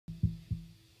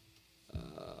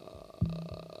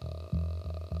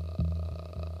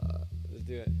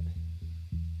do it.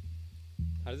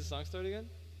 How does the song start again?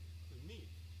 With me.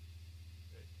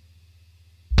 Yeah.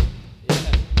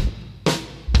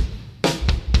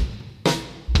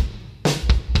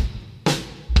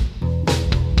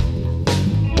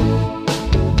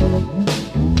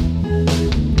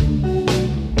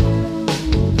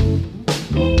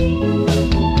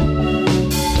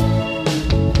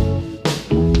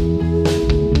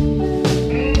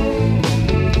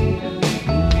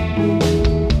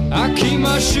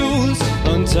 Shoes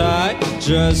untied,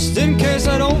 just in case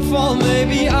I don't fall.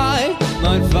 Maybe I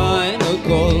might find a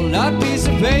gold piece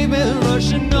of pavement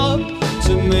rushing up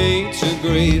to me to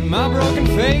greet my broken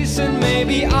face. And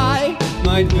maybe I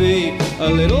might be a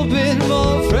little bit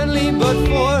more friendly, but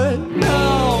for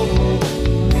now,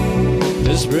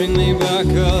 just bring me back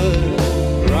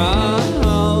around.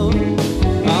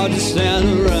 I'll just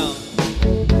stand around.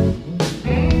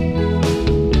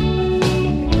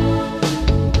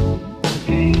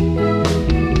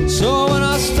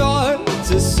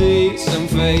 See some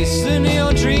face in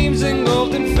your dreams and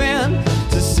golden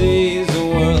fantasies. The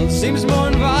world seems more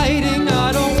inviting.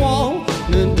 I don't want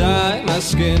to die. My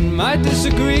skin might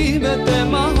disagree, but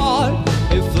then my heart,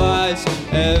 it flies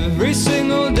every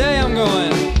single day. I'm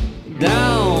going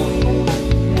down.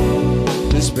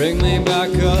 Just bring me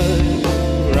back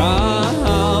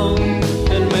around,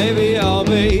 and maybe I'll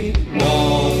be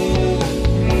gone,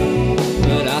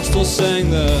 but I still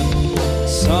sing the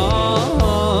song.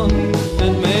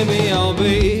 Maybe I'll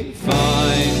be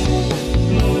fine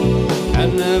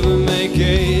and never make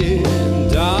it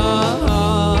down.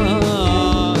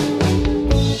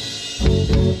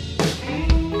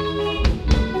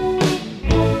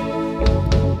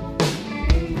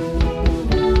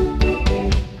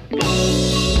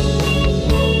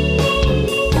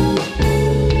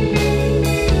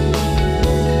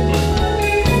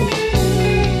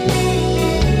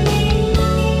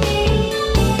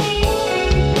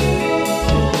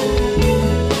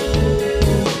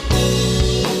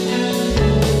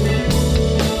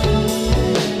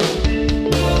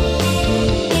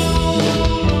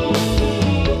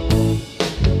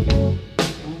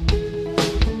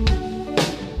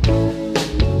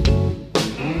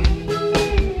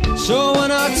 So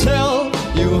when I tell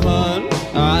you, hon,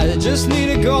 I just need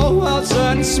to go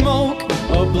outside and smoke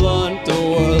a blunt. The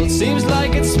world seems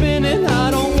like it's spinning. I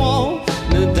don't want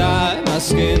to die. My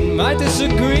skin might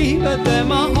disagree, but then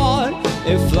my heart,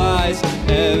 it flies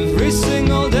every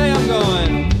single day. I'm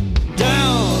going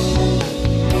down.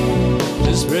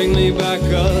 Just bring me back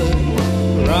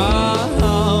around,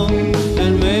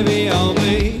 and maybe I'll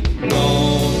be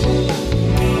gone,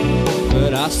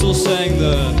 but I still sing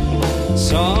the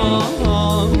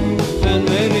song, and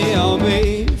maybe I'll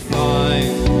be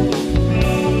fine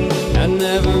and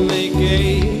never make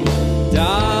it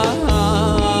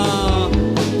down.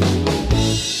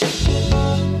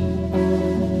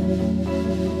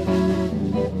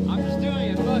 I'm just doing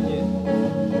it, fuck it.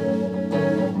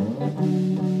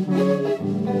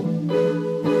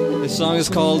 This song is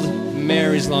called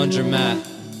Mary's Laundromat.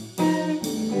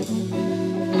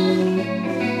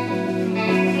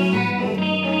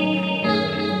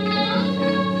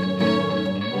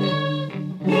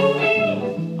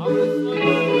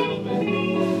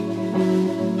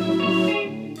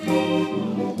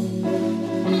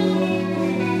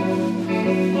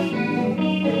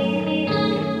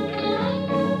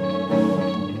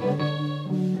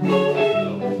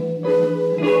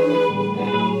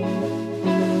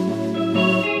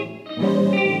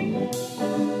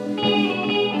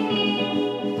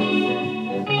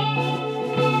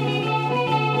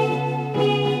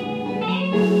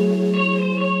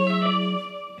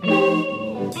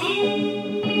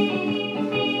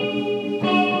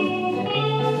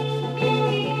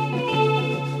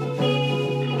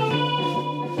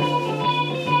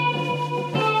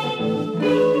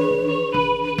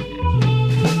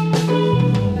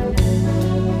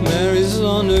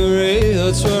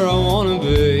 That's where I wanna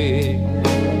be.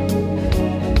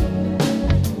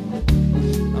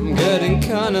 I'm getting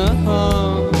kinda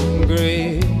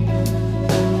hungry.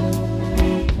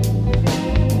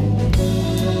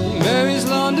 Mary's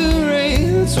Laundry,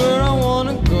 that's where I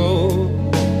wanna go.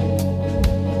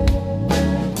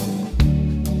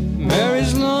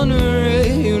 Mary's Laundry,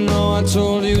 you know I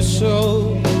told you so.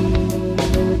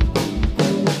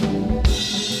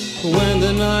 When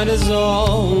the night is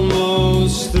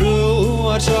almost through,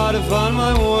 I try to find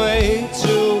my way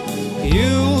to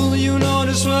you. You know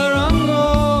just where I'm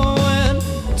going,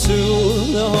 to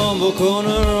the humble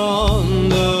corner on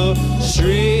the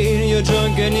street. You're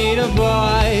drunk and need a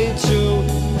bite to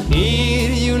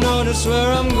eat. You know just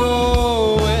where I'm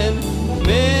going,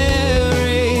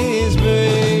 Mary's baby.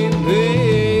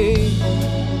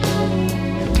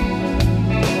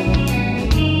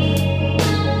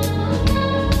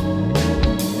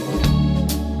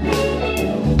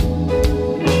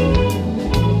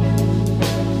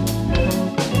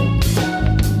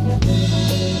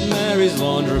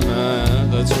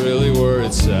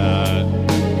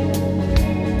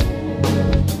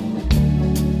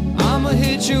 I'll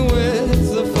hit you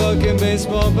with the fucking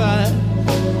baseball bat.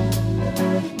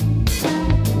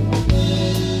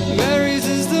 Mary's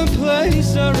is the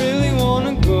place I really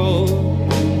wanna go.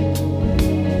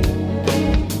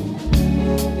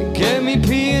 Get me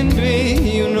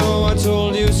P&B, you know I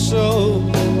told you so.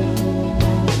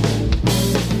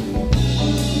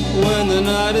 When the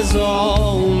night is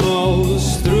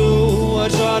almost through, I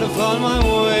try to find my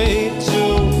way to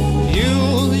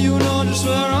you. You know just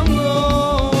where I'm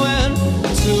going,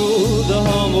 to the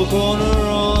humble corner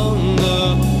on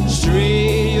the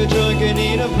street. You're drunk and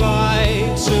need a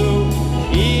bite to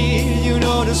eat. You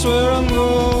know just where I'm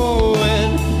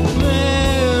going,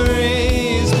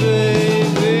 Mary's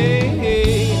baby.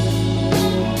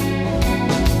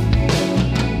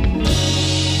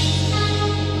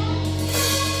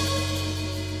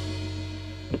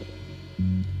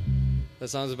 That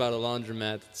song's about a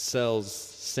laundromat that sells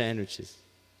sandwiches.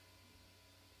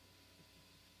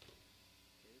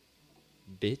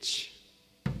 Bitch.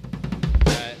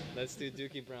 Alright, let's do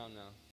Dookie Brown now.